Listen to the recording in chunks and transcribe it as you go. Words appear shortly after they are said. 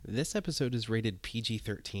This episode is rated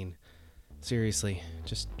PG-13. Seriously,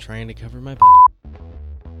 just trying to cover my butt.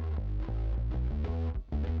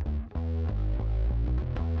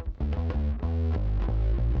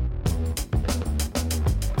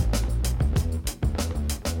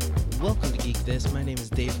 Welcome to Geek This. My name is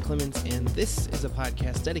Dave Clemens, and this is a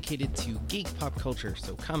podcast dedicated to geek pop culture,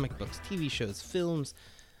 so comic books, TV shows, films,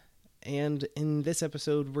 and in this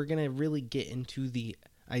episode, we're going to really get into the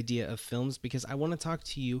idea of films because I want to talk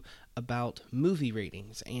to you about movie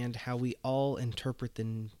ratings and how we all interpret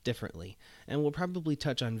them differently. And we'll probably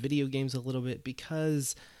touch on video games a little bit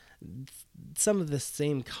because some of the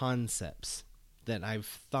same concepts that I've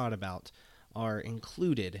thought about are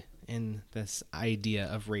included in this idea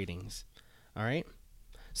of ratings. All right?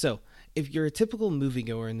 So, if you're a typical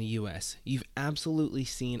moviegoer in the US, you've absolutely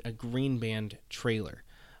seen a green band trailer.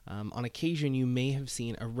 On occasion, you may have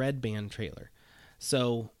seen a red band trailer.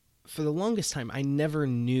 So, for the longest time, I never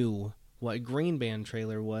knew what a green band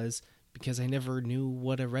trailer was because I never knew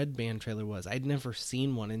what a red band trailer was. I'd never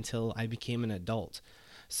seen one until I became an adult.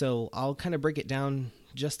 So, I'll kind of break it down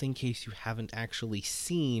just in case you haven't actually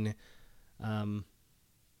seen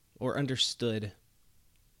or understood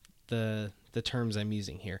the terms I'm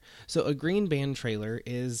using here. So, a green band trailer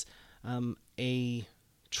is a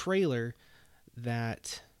trailer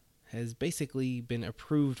that has basically been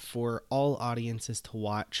approved for all audiences to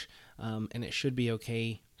watch, and it should be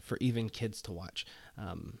okay for even kids to watch.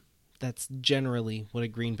 That's generally what a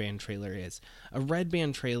green band trailer is. A red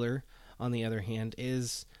band trailer, on the other hand,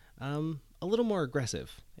 is a little more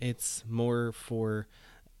aggressive. It's more for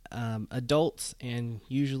adults and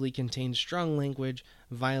usually contains strong language,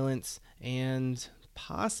 violence, and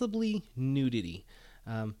possibly nudity.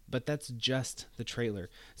 But that's just the trailer.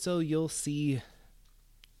 So you'll see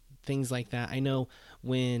things like that. I know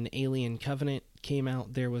when Alien Covenant came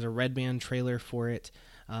out, there was a red band trailer for it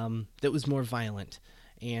that was more violent.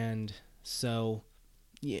 And so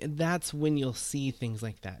that's when you'll see things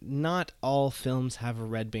like that. Not all films have a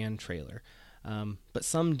red band trailer, but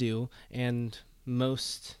some do. And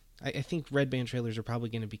most, I think red band trailers are probably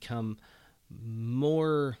going to become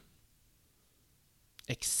more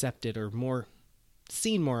accepted or more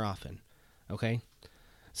seen more often. Okay?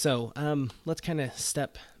 So, let's kind of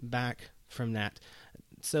step back from that.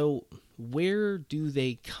 So, where do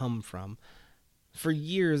they come from? For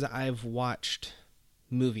years, I've watched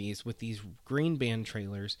movies with these green band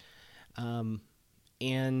trailers, and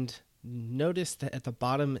noticed that at the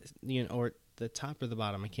bottom, or the top or the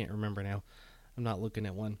bottom, I can't remember now. I'm not looking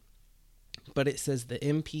at one. But it says the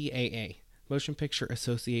MPAA, Motion Picture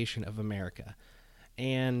Association of America.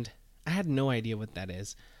 And I had no idea what that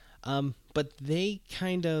is. But they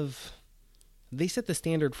set the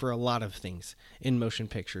standard for a lot of things in motion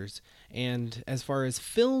pictures. And as far as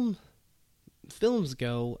films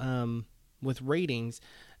go, with ratings,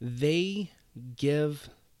 they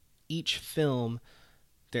give each film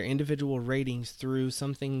their individual ratings through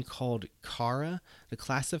something called CARA, the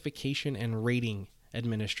Classification and Rating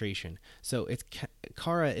Administration. So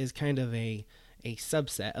CARA is kind of a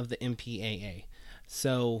subset of the MPAA.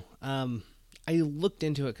 So, I looked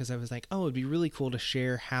into it because I was like, oh, it'd be really cool to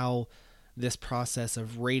share how this process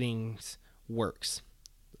of ratings works.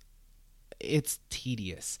 It's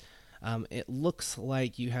tedious. It looks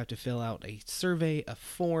like you have to fill out a survey, a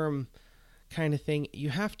form kind of thing.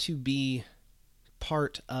 You have to be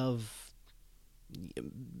part of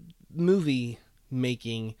movie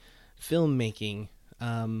making, film making,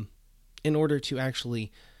 in order to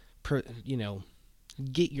actually,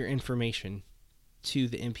 get your information to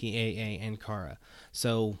the MPAA and CARA.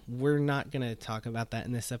 So we're not going to talk about that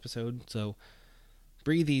in this episode, so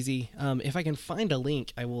breathe easy. If I can find a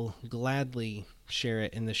link, I will gladly share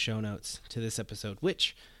it in the show notes to this episode,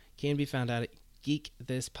 which can be found out at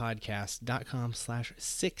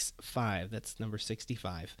geekthispodcast.com/65. That's number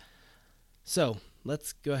 65. So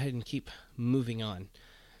let's go ahead and keep moving on.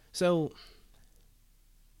 So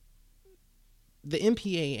the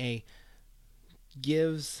MPAA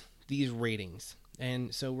gives these ratings.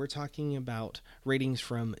 And so we're talking about ratings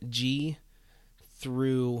from G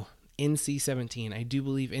through NC-17. I do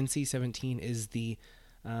believe NC-17 is the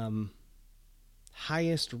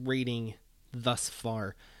highest rating thus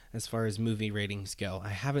far as movie ratings go. I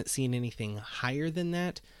haven't seen anything higher than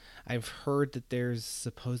that. I've heard that there's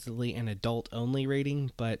supposedly an adult-only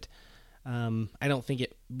rating, but I don't think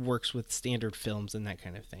it works with standard films and that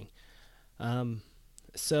kind of thing.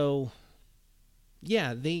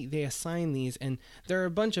 Yeah, they assign these, and there are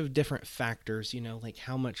a bunch of different factors, like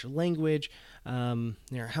how much language, how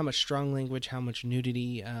much strong language, how much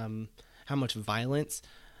nudity, how much violence.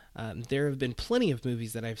 There have been plenty of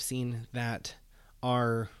movies that I've seen that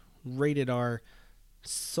are rated R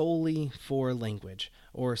solely for language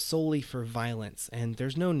or solely for violence, and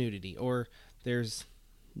there's no nudity, or there's,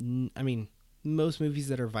 I mean, most movies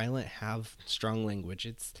that are violent have strong language.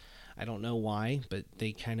 I don't know why, but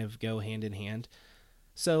they kind of go hand in hand.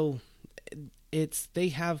 So they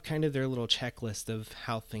have kind of their little checklist of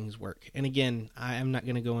how things work. And again, I'm not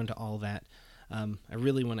going to go into all that. I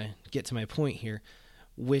really want to get to my point here,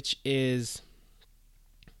 which is,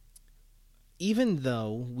 even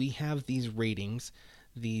though we have these ratings,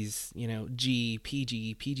 these, G,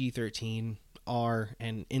 PG, PG-13, R,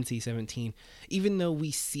 and NC-17, even though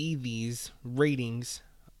we see these ratings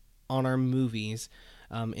on our movies,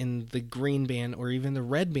 in the green band or even the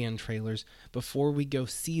red band trailers before we go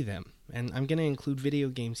see them. And I'm going to include video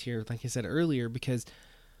games here, like I said earlier, because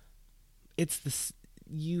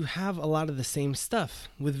you have a lot of the same stuff.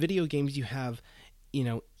 With video games, you have,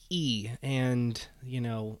 E, and,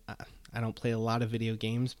 I don't play a lot of video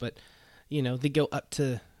games, but, they go up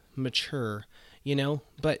to mature,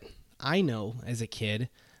 but I know as a kid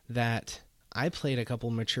that I played a couple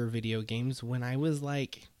mature video games when I was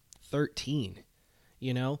like 13,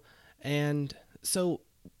 and so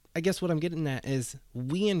I guess what I'm getting at is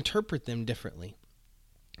we interpret them differently.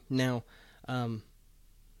 Now,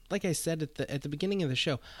 like I said at the beginning of the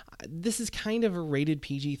show, this is kind of a rated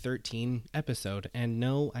PG-13 episode, and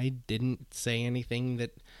no, I didn't say anything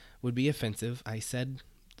that would be offensive. I said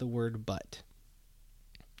the word "but,"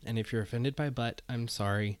 and if you're offended by "but," I'm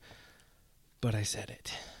sorry, but I said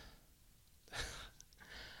it.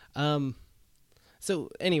 So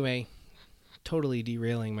anyway, totally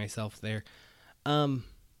derailing myself there. I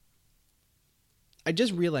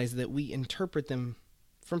just realized that we interpret them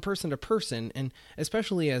from person to person, and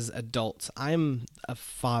especially as adults. I'm a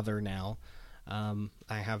father now. I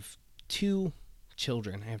have 2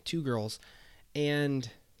 children. I have 2 girls, and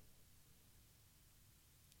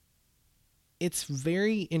it's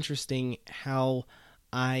very interesting how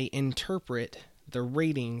I interpret the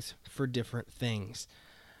ratings for different things.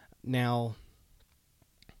 Now,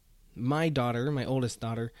 my daughter, my oldest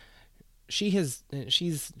daughter, she's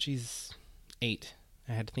 8.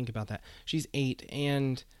 I had to think about that. She's 8,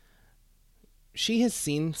 and she has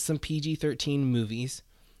seen some PG-13 movies.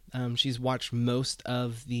 She's watched most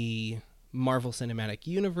of the Marvel Cinematic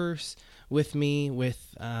Universe with me,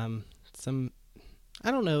 with some,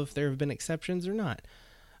 I don't know if there have been exceptions or not,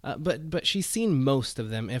 but she's seen most of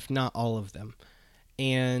them, if not all of them.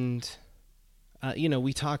 And,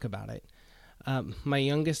 we talk about it. My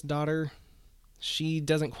youngest daughter, she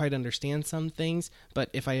doesn't quite understand some things, but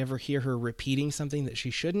if I ever hear her repeating something that she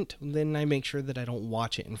shouldn't, then I make sure that I don't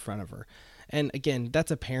watch it in front of her. And again, that's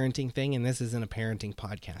a parenting thing, and this isn't a parenting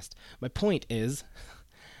podcast. My point is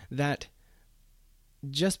that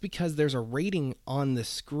just because there's a rating on the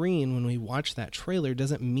screen when we watch that trailer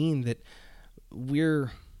doesn't mean that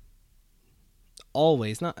we're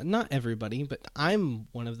always, not everybody, but I'm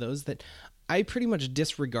one of those that I pretty much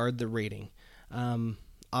disregard the rating.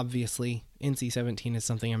 Obviously, NC-17 is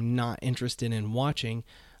something I'm not interested in watching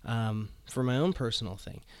for my own personal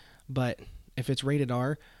thing. But if it's rated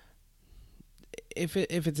R, if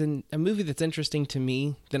it's a movie that's interesting to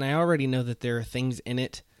me, then I already know that there are things in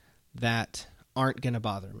it that aren't going to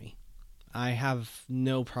bother me. I have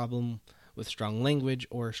no problem with strong language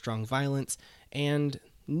or strong violence, and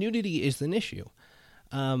nudity is an issue.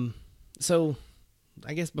 So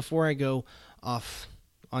I guess before I go off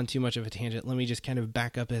on too much of a tangent, let me just kind of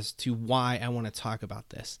back up as to why I want to talk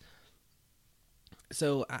about this.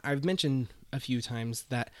 So I've mentioned a few times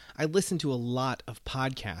that I listen to a lot of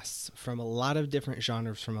podcasts from a lot of different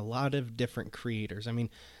genres, from a lot of different creators. I mean,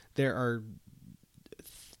 there are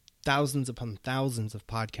thousands upon thousands of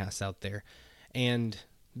podcasts out there, and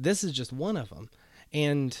this is just one of them.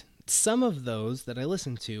 And some of those that I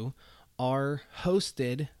listen to are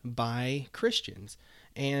hosted by Christians.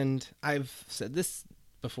 And I've said this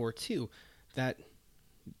before too, that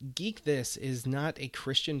Geek This is not a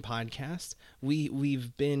Christian podcast.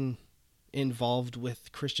 We've been involved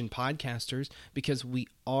with Christian podcasters because we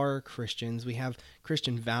are Christians. We have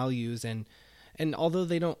Christian values, and although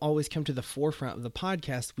they don't always come to the forefront of the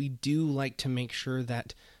podcast, we do like to make sure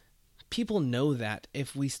that people know that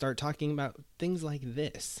if we start talking about things like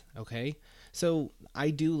this, okay? So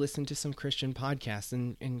I do listen to some Christian podcasts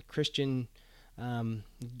and Christian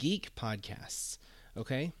geek podcasts,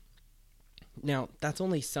 okay? Now, that's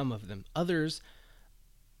only some of them. Others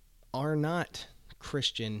are not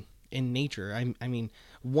Christian in nature. I mean,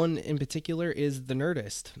 one in particular is The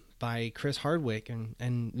Nerdist by Chris Hardwick and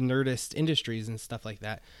Nerdist Industries and stuff like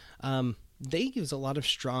that. They use a lot of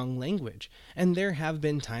strong language, and there have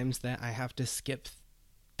been times that I have to skip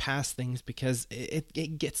past things because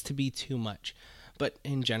it gets to be too much. But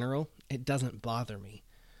in general, it doesn't bother me.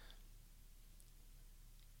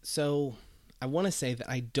 So I want to say that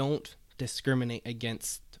I don't discriminate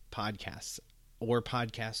against podcasts or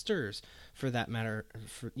podcasters for that matter.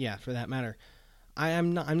 For that matter.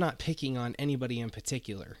 I'm not picking on anybody in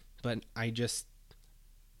particular, but I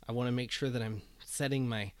want to make sure that I'm setting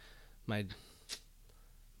my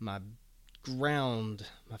ground,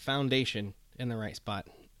 my foundation in the right spot.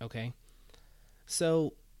 Okay.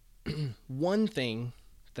 So one thing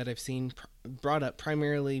that I've seen brought up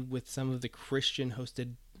primarily with some of the Christian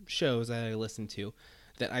hosted shows that I listen to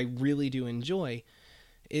that I really do enjoy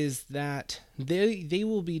is that they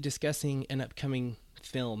will be discussing an upcoming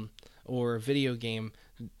film or video game,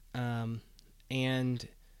 and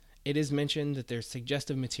it is mentioned that there's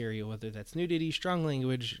suggestive material, whether that's nudity, strong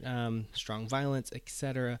language, strong violence,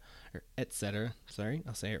 etc. Sorry,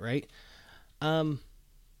 I'll say it right. And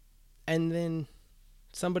then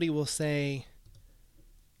somebody will say,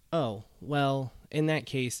 oh, well, in that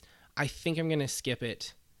case, I think I'm going to skip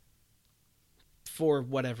it for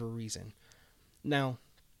whatever reason. Now,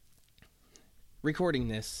 recording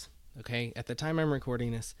this, okay, at the time I'm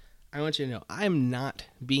recording this, I want you to know I'm not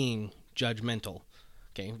being judgmental.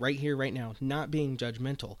 Okay, right here, right now, not being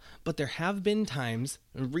judgmental. But there have been times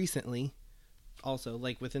recently, also,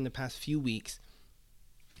 like within the past few weeks,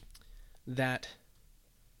 that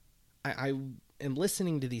I am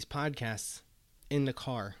listening to these podcasts in the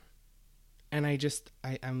car. And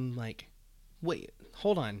I'm like, wait,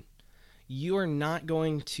 hold on. You are not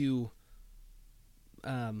going to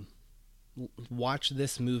watch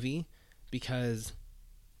this movie because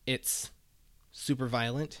it's super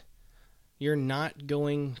violent. You're not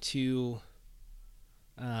going to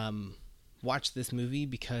watch this movie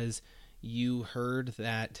because you heard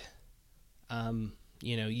that,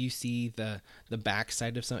 you see the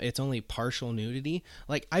backside of it's only partial nudity.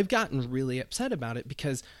 Like, I've gotten really upset about it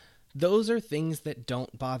because those are things that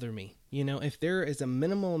don't bother me. If there is a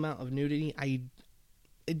minimal amount of nudity,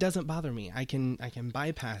 it doesn't bother me. I can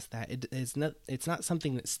bypass that. It's not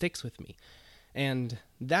something that sticks with me. And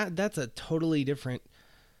that's a totally different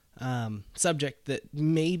subject that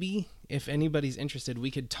maybe, if anybody's interested,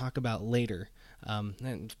 we could talk about later,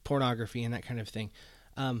 and pornography and that kind of thing.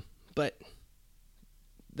 But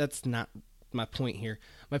that's not my point here.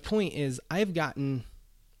 My point is I've gotten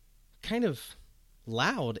kind of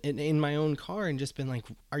loud in my own car and just been like,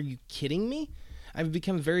 are you kidding me? I've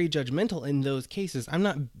become very judgmental in those cases. I'm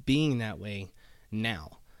not being that way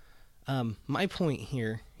now. My point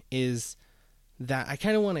here is that I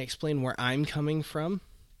kind of want to explain where I'm coming from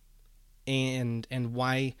and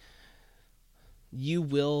why you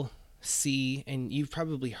will see, and you've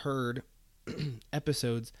probably heard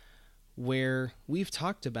episodes where we've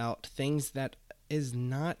talked about things that is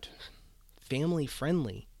not family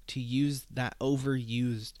friendly, to use that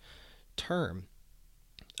overused term.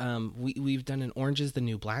 We've done an Orange is the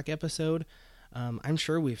New Black episode. I'm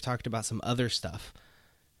sure we've talked about some other stuff.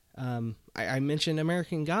 I mentioned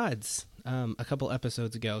American Gods a couple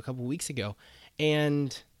weeks ago.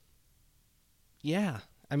 And yeah,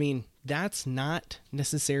 I mean, that's not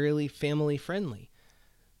necessarily family friendly.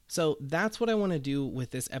 So that's what I want to do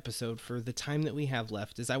with this episode for the time that we have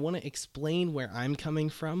left, is I want to explain where I'm coming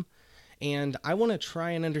from, and I want to try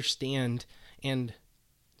and understand and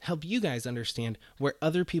help you guys understand where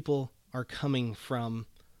other people are coming from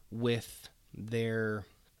with their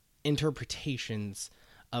interpretations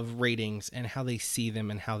of ratings and how they see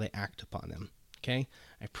them and how they act upon them. Okay?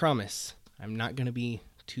 I promise I'm not going to be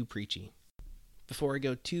too preachy. Before I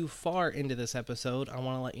go too far into this episode, I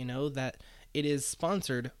want to let you know that it is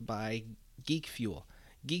sponsored by Geek Fuel.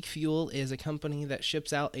 Geek Fuel is a company that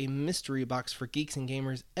ships out a mystery box for geeks and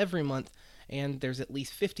gamers every month, and there's at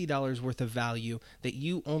least $50 worth of value that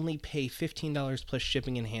you only pay $15 plus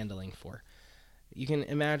shipping and handling for. You can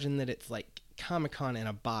imagine that it's like Comic-Con in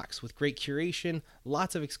a box with great curation,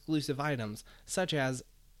 lots of exclusive items, such as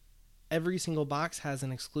every single box has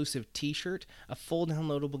an exclusive t-shirt, a full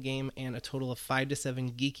downloadable game, and a total of 5 to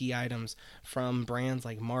 7 geeky items from brands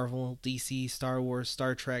like Marvel, DC, Star Wars,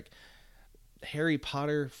 Star Trek, Harry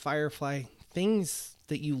Potter, Firefly, things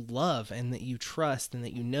that you love and that you trust and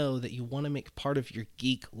that you know that you want to make part of your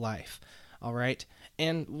geek life. All right?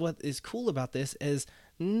 And what is cool about this is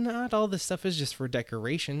not all this stuff is just for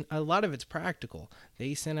decoration. A lot of it's practical.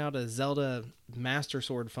 They sent out a Zelda Master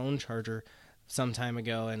Sword phone charger some time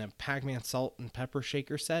ago and a Pac-Man salt and pepper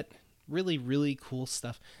shaker set. Really, really cool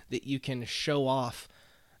stuff that you can show off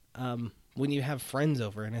when you have friends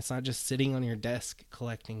over, and it's not just sitting on your desk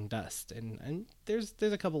collecting dust. And there's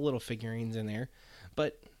a couple little figurines in there,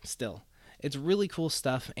 but still, It's really cool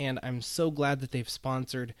stuff, and I'm so glad that they've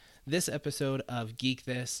sponsored this episode of Geek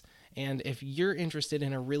This. And if you're interested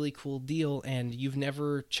in a really cool deal and you've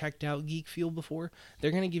never checked out Geek Fuel before,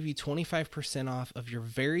 they're going to give you 25% off of your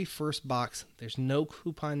very first box. There's no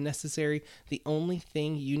coupon necessary. The only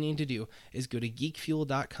thing you need to do is go to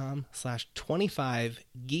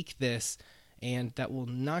geekfuel.com/25geekthis, and that will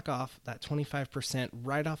knock off that 25%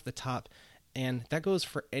 right off the top. And that goes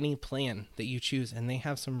for any plan that you choose. And they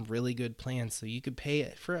have some really good plans, so you could pay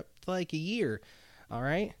it for up to like a year. All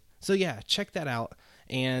right. So yeah, check that out.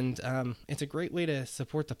 And it's a great way to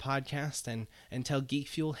support the podcast and tell Geek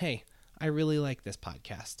Fuel, hey, I really like this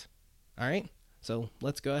podcast. All right. So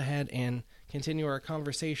let's go ahead and continue our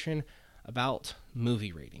conversation about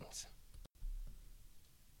movie ratings.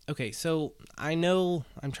 Okay, so I know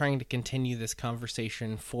I'm trying to continue this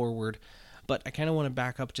conversation forward, but I kind of want to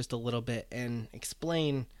back up just a little bit and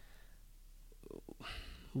explain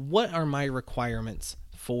what are my requirements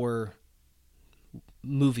for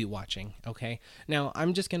movie watching, okay? Now,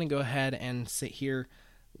 I'm just going to go ahead and sit here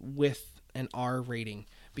with an R rating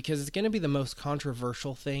because it's going to be the most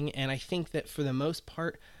controversial thing, and I think that for the most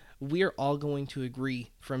part, we're all going to agree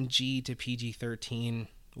from G to PG-13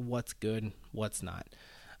 what's good, what's not.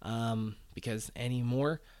 Because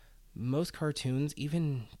anymore, most cartoons,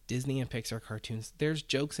 even Disney and Pixar cartoons, there's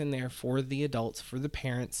jokes in there for the adults, for the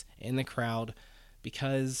parents in the crowd,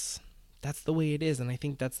 because that's the way it is, and I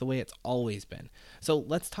think that's the way it's always been. So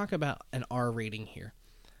let's talk about an R rating here.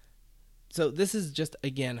 So this is just,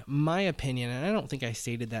 again, my opinion, and I don't think I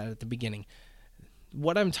stated that at the beginning.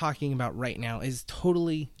 What I'm talking about right now is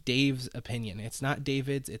totally Dave's opinion. It's not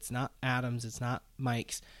David's, it's not Adam's, it's not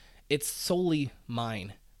Mike's. It's solely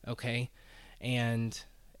mine, okay? And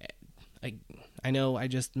I know I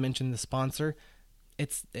just mentioned the sponsor.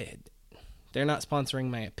 They're not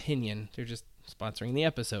sponsoring my opinion. They're just sponsoring the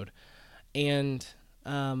episode. And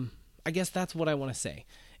I guess that's what I want to say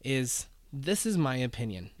is this is my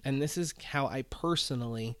opinion, and this is how I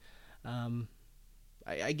personally,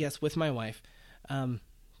 I guess with my wife,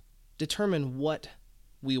 determine what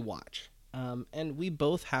we watch. And we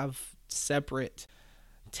both have separate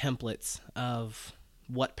templates of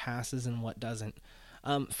what passes and what doesn't.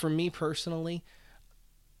 For me personally,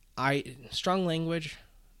 strong language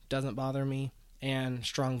doesn't bother me, and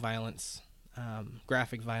strong violence,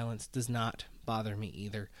 graphic violence does not bother me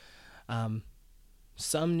either.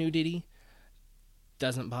 Some nudity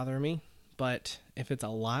doesn't bother me, but if it's a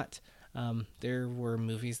lot, there were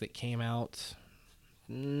movies that came out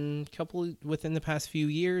couple within the past few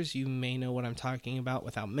years. You may know what I'm talking about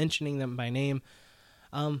without mentioning them by name.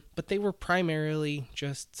 But they were primarily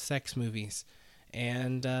just sex movies,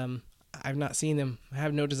 and I've not seen them. I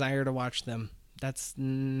have no desire to watch them. That's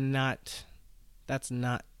not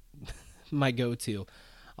my go-to.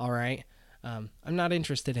 All right. I'm not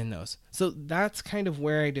interested in those. So that's kind of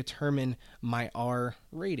where I determine my R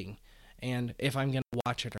rating and if I'm going to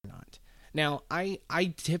watch it or not. Now, I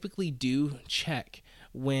typically do check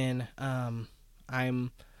when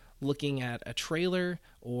I'm looking at a trailer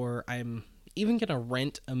or I'm even going to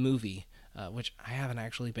rent a movie, which I haven't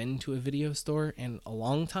actually been to a video store in a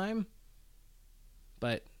long time.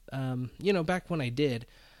 But, back when I did,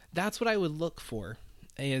 that's what I would look for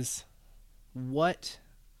is what,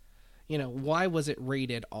 why was it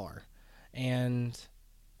rated R? And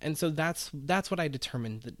so that's what I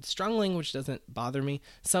determined. The strong language doesn't bother me.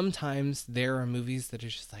 Sometimes there are movies that are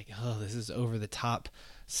just like, oh, this is over the top.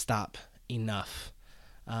 Stop. Enough.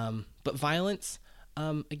 But violence,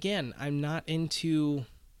 again, I'm not into,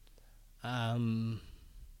 for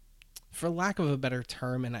lack of a better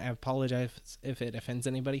term, and I apologize if it offends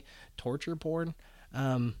anybody, torture porn,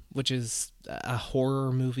 which is a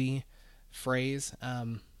horror movie phrase.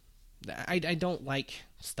 I don't like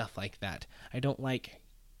stuff like that. I don't like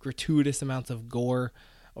gratuitous amounts of gore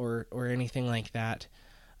or anything like that.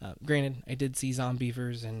 Granted, I did see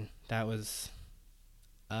Zombievers, and that was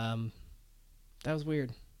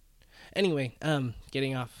weird. Anyway,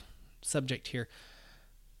 getting off subject here.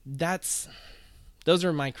 Those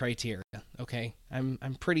are my criteria. Okay,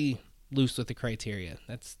 I'm pretty loose with the criteria.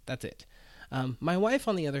 That's it. My wife,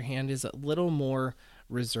 on the other hand, is a little more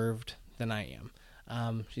reserved than I am.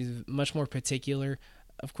 She's much more particular.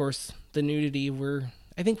 Of course, the nudity,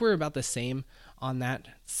 I think we're about the same on that.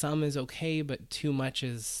 Some is okay, but too much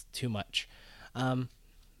is too much.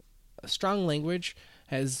 Strong language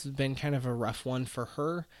has been kind of a rough one for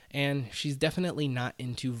her, and she's definitely not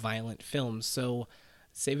into violent films. So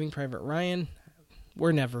Saving Private Ryan,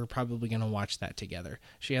 we're never probably going to watch that together.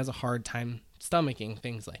 She has a hard time stomaching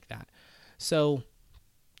things like that. So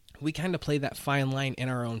we kind of play that fine line in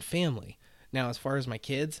our own family. Now, as far as my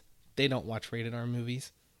kids, they don't watch rated R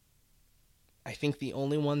movies. I think the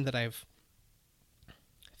only one that I've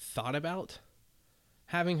thought about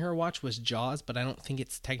having her watch was Jaws, but I don't think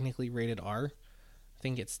it's technically rated R. I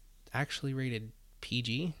think it's actually rated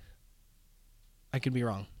PG. I could be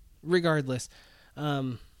wrong. Regardless,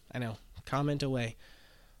 I know, comment away.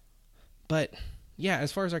 But yeah,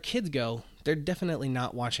 as far as our kids go, they're definitely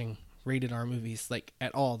not watching rated R movies, like,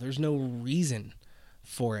 at all. There's no reason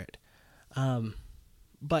for it.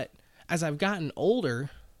 But as I've gotten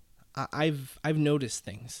older, I've noticed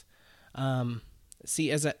things.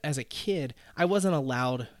 See, as a kid, I wasn't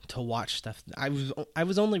allowed to watch stuff. I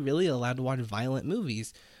was only really allowed to watch violent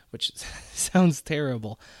movies, which sounds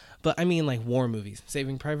terrible, but I mean, like, war movies.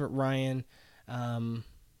 Saving Private Ryan,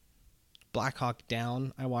 Black Hawk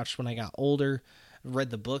Down. I watched when I got older.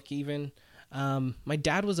 Read the book even. My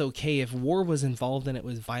dad was okay if war was involved and it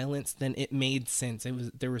was violence, then it made sense. It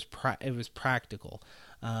was practical.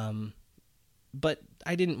 But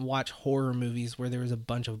I didn't watch horror movies where there was a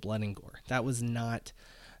bunch of blood and gore. That was not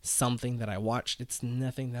something that I watched. It's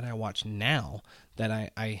nothing that I watch now that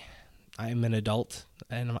I'm an adult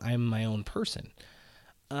and I'm my own person.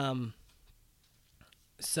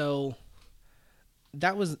 So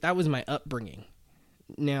that was my upbringing.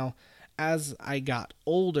 Now, as I got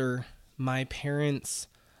older, my parents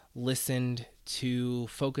listened to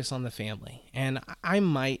Focus on the Family, and I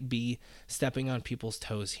might be stepping on people's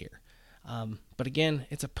toes here. But again,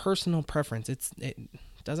 it's a personal preference. It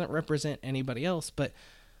doesn't represent anybody else, but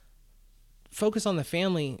Focus on the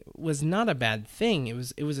Family was not a bad thing. It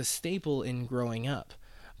was a staple in growing up.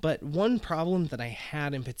 But one problem that I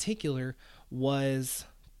had in particular was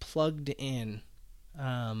Plugged In.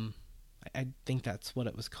 I think that's what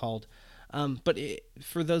it was called. But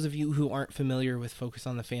for those of you who aren't familiar with Focus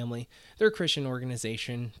on the Family, they're a Christian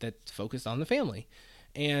organization that's focused on the family.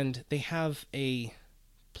 And they have a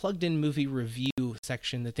Plugged In movie review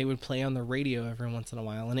section that they would play on the radio every once in a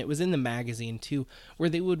while. And it was in the magazine too, where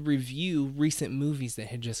they would review recent movies that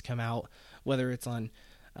had just come out, whether it's on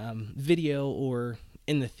video or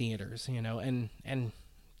in the theaters, and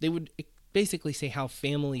they would basically say how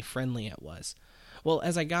family friendly it was. Well,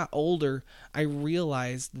 as I got older, I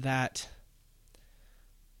realized that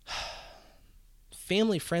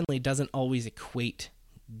family friendly doesn't always equate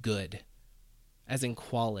good, as in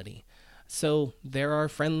quality. So there are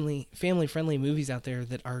family friendly movies out there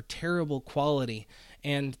that are terrible quality,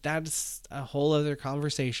 and that's a whole other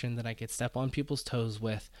conversation that I could step on people's toes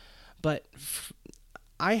with. But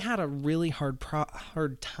I had a really hard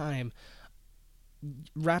time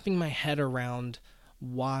wrapping my head around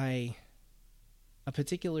why a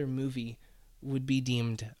particular movie would be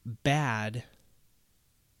deemed bad,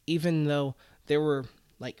 even though there were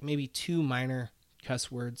like maybe 2 minor cuss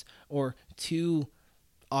words or 2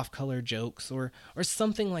 off-color jokes or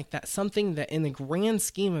something like that. Something that in the grand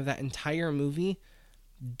scheme of that entire movie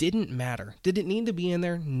didn't matter. Did it need to be in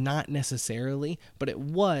there? Not necessarily, but it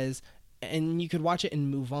was, and you could watch it and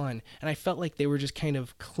move on. And I felt like they were just kind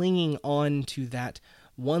of clinging on to that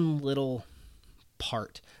one little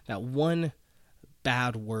part, that one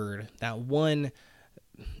bad word, that one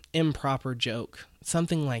improper joke,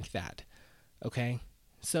 something like that. Okay?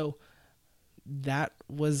 So that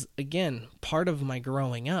was, again, part of my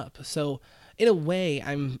growing up. So in a way,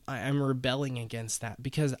 I'm rebelling against that,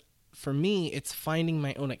 because for me, it's finding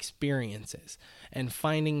my own experiences and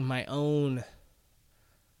finding my own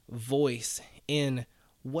voice in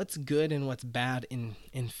what's good and what's bad in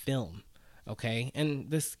film. Okay?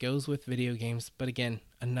 And this goes with video games, but again,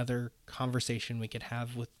 another conversation we could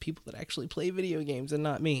have with people that actually play video games and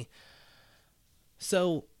not me.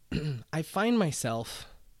 So I find myself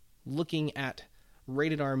looking at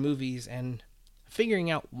rated R movies and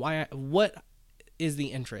figuring out what is the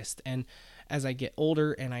interest. And as I get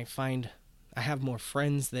older and I find I have more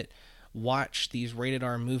friends that watch these rated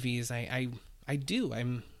R movies, I'm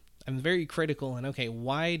very critical. And okay,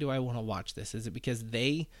 why do I want to watch this? Is it because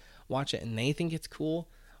they watch it and they think it's cool,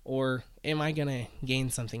 or am I going to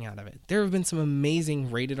gain something out of it? There have been some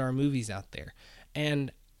amazing rated R movies out there.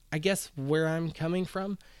 And I guess where I'm coming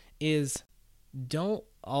from is, don't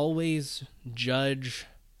always judge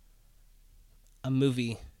a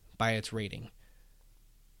movie by its rating.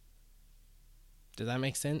 Does that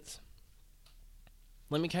make sense?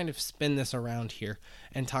 Let me kind of spin this around here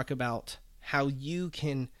and talk about how you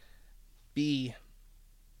can be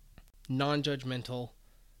non-judgmental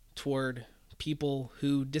toward people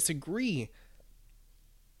who disagree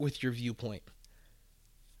with your viewpoint.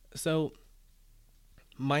 So,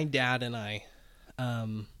 my dad and I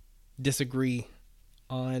disagree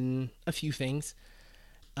on a few things.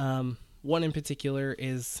 One in particular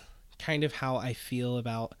is kind of how I feel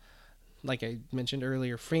about like I mentioned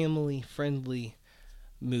earlier, family-friendly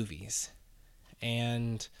movies.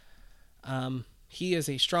 And he is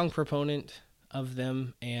a strong proponent of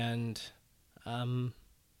them, and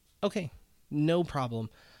okay, no problem.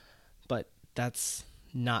 But that's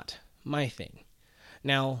not my thing.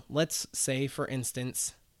 Now, let's say, for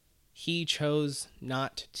instance, he chose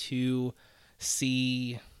not to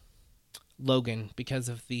see Logan because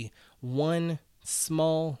of the one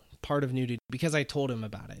small part of nudity, because I told him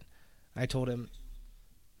about it. I told him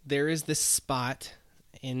there is this spot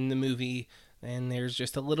in the movie and there's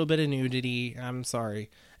just a little bit of nudity. I'm sorry.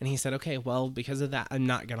 And he said, okay, well, because of that, I'm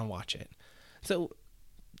not going to watch it. So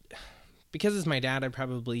because it's my dad, I'd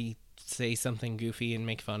probably say something goofy and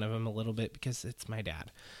make fun of him a little bit because it's my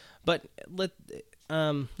dad. But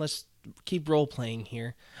let's keep role playing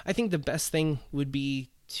here. I think the best thing would be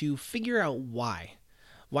to figure out why.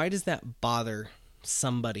 Why does that bother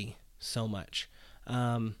somebody so much?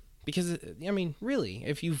 Because, I mean, really,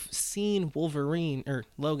 if you've seen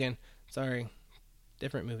Logan, sorry,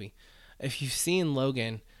 different movie. If you've seen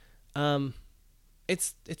Logan,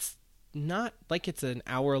 it's not like it's an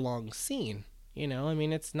hour-long scene, you know? I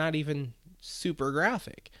mean, it's not even super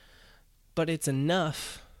graphic, but it's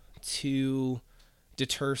enough to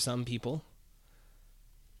deter some people.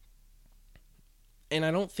 And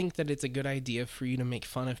I don't think that it's a good idea for you to make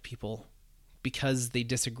fun of people because they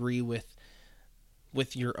disagree with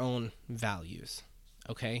your own values,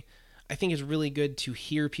 okay? I think it's really good to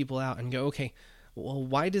hear people out and go, okay, well,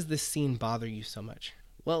 why does this scene bother you so much?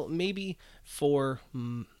 Well, maybe for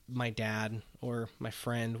my dad or my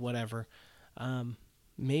friend, whatever,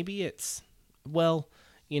 maybe it's, well,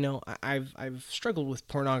 you know, I've struggled with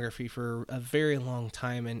pornography for a very long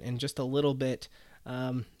time, and just a little bit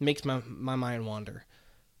makes my mind wander.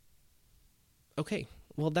 Okay,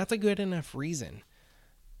 well, that's a good enough reason.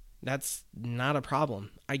 That's not a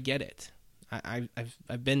problem. I get it.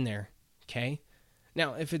 I've been there. Okay.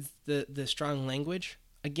 Now, if it's the strong language,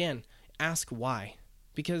 again, ask why,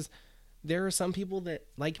 because there are some people that,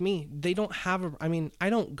 like me, they don't have I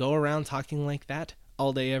don't go around talking like that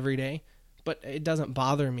all day, every day, but it doesn't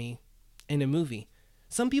bother me in a movie.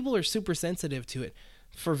 Some people are super sensitive to it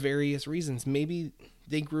for various reasons. Maybe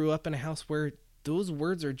they grew up in a house where those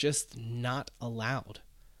words are just not allowed.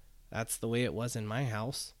 That's the way it was in my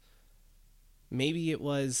house. Maybe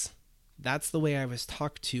that's the way I was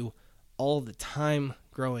talked to all the time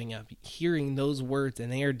growing up, hearing those words,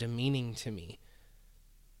 and they are demeaning to me.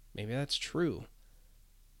 Maybe that's true.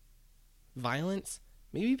 Violence,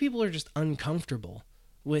 maybe people are just uncomfortable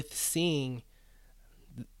with seeing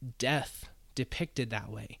death depicted that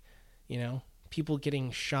way. You know, people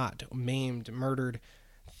getting shot, maimed, murdered,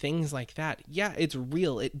 things like that. Yeah, it's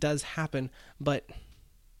real. It does happen, but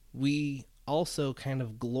we also kind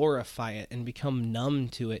of glorify it and become numb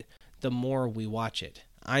to it the more we watch it.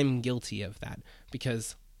 I'm guilty of that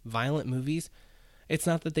because violent movies, it's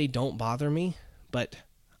not that they don't bother me, but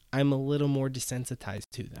I'm a little more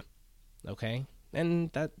desensitized to them. Okay?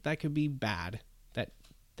 And that could be bad.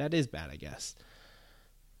 That is bad, I guess.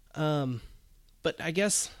 But I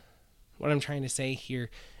guess what I'm trying to say here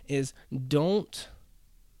is how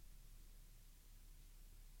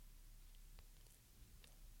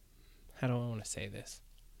do I want to say this?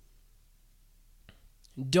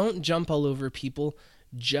 Don't jump all over people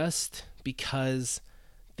just because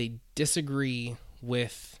they disagree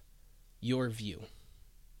with your view.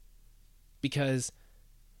 Because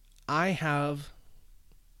I have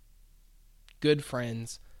good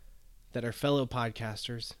friends that are fellow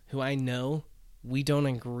podcasters who I know we don't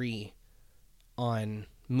agree on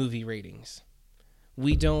movie ratings.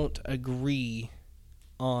 We don't agree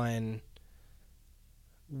on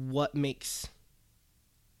what makes,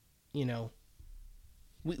 you know,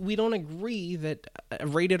 we don't agree that a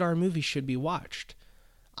rated R movie should be watched.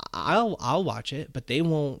 I'll watch it, but they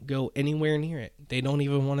won't go anywhere near it. They don't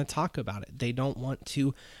even want to talk about it. They don't want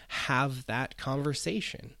to have that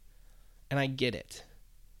conversation. And I get it.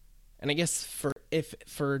 And I guess if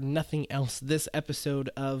for nothing else, this episode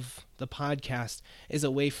of the podcast is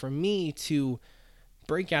a way for me to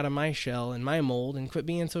break out of my shell and my mold and quit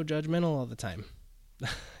being so judgmental all the time.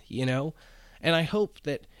 You know? And I hope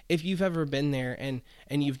that if you've ever been there and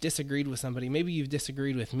you've disagreed with somebody, maybe you've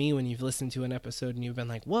disagreed with me when you've listened to an episode and you've been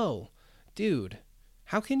like, whoa, dude,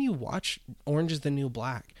 how can you watch Orange is the New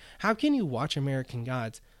Black? How can you watch American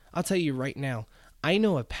Gods? I'll tell you right now, I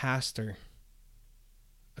know a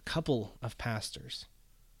couple of pastors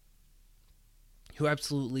who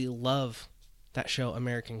absolutely love that show,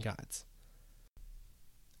 American Gods.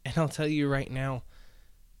 And I'll tell you right now,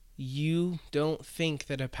 you don't think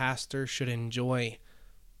that a pastor should enjoy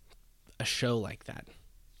a show like that.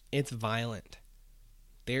 It's violent.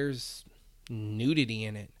 There's nudity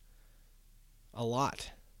in it. A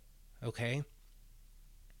lot. Okay?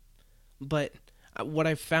 But what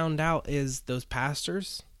I've found out is those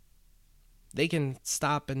pastors, they can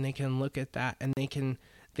stop and they can look at that and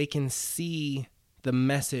they can see the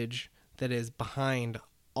message that is behind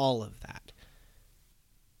all of that.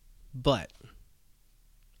 But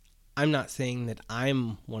I'm not saying that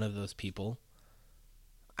I'm one of those people.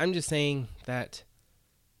 I'm just saying that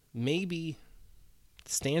maybe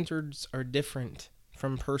standards are different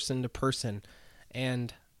from person to person,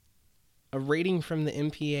 and a rating from the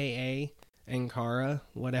MPAA and CARA,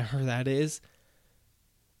 whatever that is,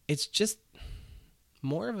 it's just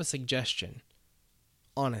more of a suggestion,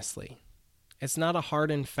 honestly. It's not a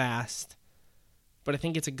hard and fast, but I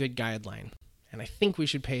think it's a good guideline, and I think we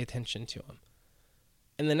should pay attention to them.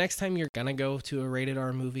 And the next time you're going to go to a rated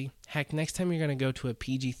R movie, heck, next time you're going to go to a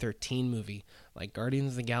PG-13 movie, like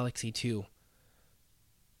Guardians of the Galaxy 2,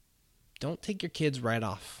 don't take your kids right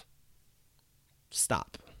off.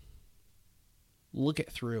 Stop. Look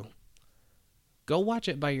it through. Go watch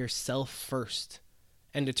it by yourself first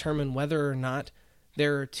and determine whether or not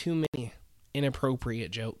there are too many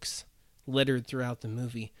inappropriate jokes littered throughout the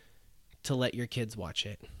movie to let your kids watch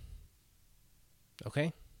it.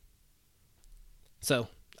 Okay? So,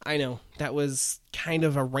 I know that was kind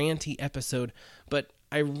of a ranty episode, but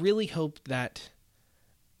I really hope that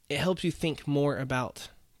it helps you think more about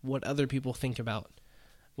what other people think about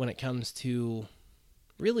when it comes to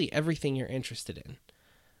really everything you're interested in.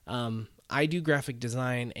 I do graphic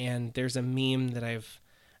design, and there's a meme that I've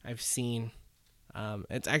seen.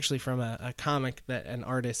 It's actually from a comic that an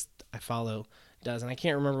artist I follow does, and I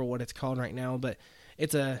can't remember what it's called right now, but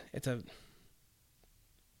it's a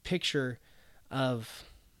picture of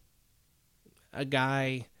a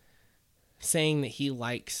guy saying that he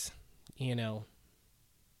likes,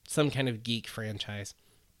 some kind of geek franchise,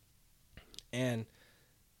 and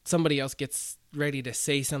somebody else gets ready to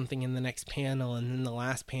say something in the next panel, and then the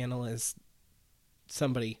last panel is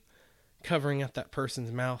somebody covering up that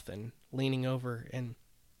person's mouth and leaning over and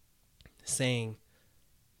saying,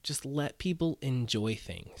 just let people enjoy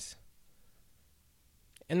things.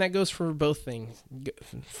 And that goes for both things,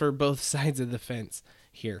 for both sides of the fence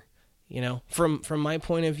here. From my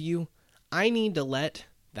point of view, I need to let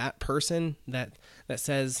that person that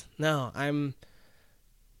says, no, I'm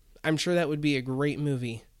sure that would be a great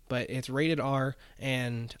movie, but it's rated R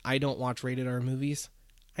and I don't watch rated R movies.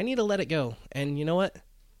 I need to let it go. And you know what?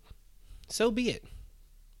 So be it.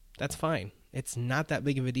 That's fine. It's not that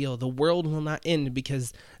big of a deal. The world will not end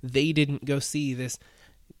because they didn't go see this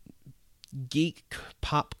geek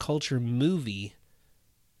pop culture movie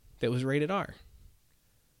that was rated R.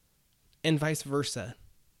 And vice versa.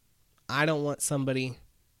 I don't want somebody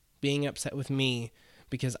being upset with me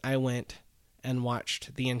because I went and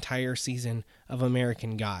watched the entire season of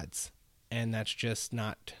American Gods, and that's just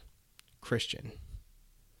not Christian.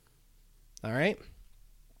 All right?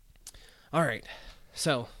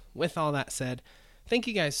 So, with all that said, thank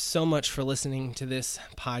you guys so much for listening to this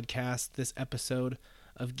podcast, this episode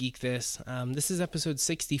of Geek This. This is episode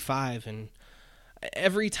 65, and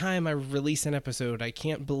every time I release an episode, I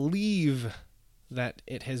can't believe that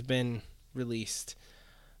it has been released.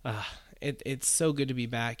 It's so good to be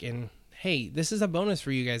back, and hey, this is a bonus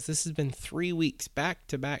for you guys. This has been 3 weeks back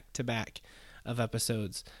to back to back of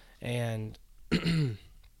episodes, and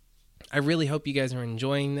I really hope you guys are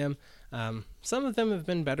enjoying them. Some of them have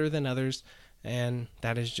been better than others, and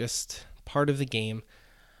that is just part of the game.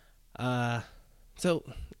 So,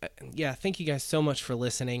 thank you guys so much for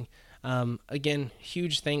listening. Again,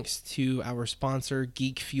 huge thanks to our sponsor,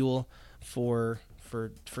 Geek Fuel, for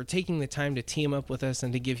taking the time to team up with us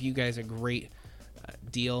and to give you guys a great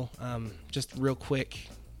deal. Just real quick,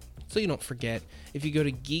 so you don't forget, if you go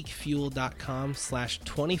to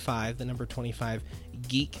geekfuel.com/25, the number 25,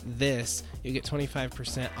 Geek This, you get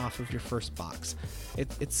 25% off of your first box.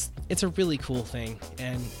 It's a really cool thing,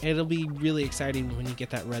 and it'll be really exciting when you get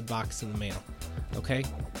that red box in the mail. Okay?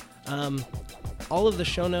 All of the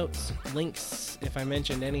show notes, links, if I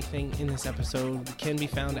mentioned anything in this episode, can be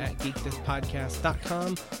found at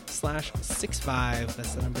geekthispodcast.com/65.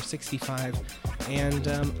 That's the number 65. And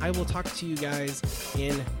I will talk to you guys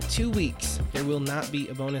in 2 weeks. There will not be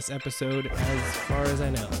a bonus episode as far as I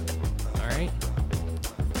know. All right?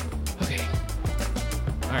 Okay.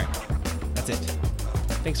 All right. That's it.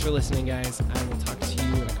 Thanks for listening, guys. I will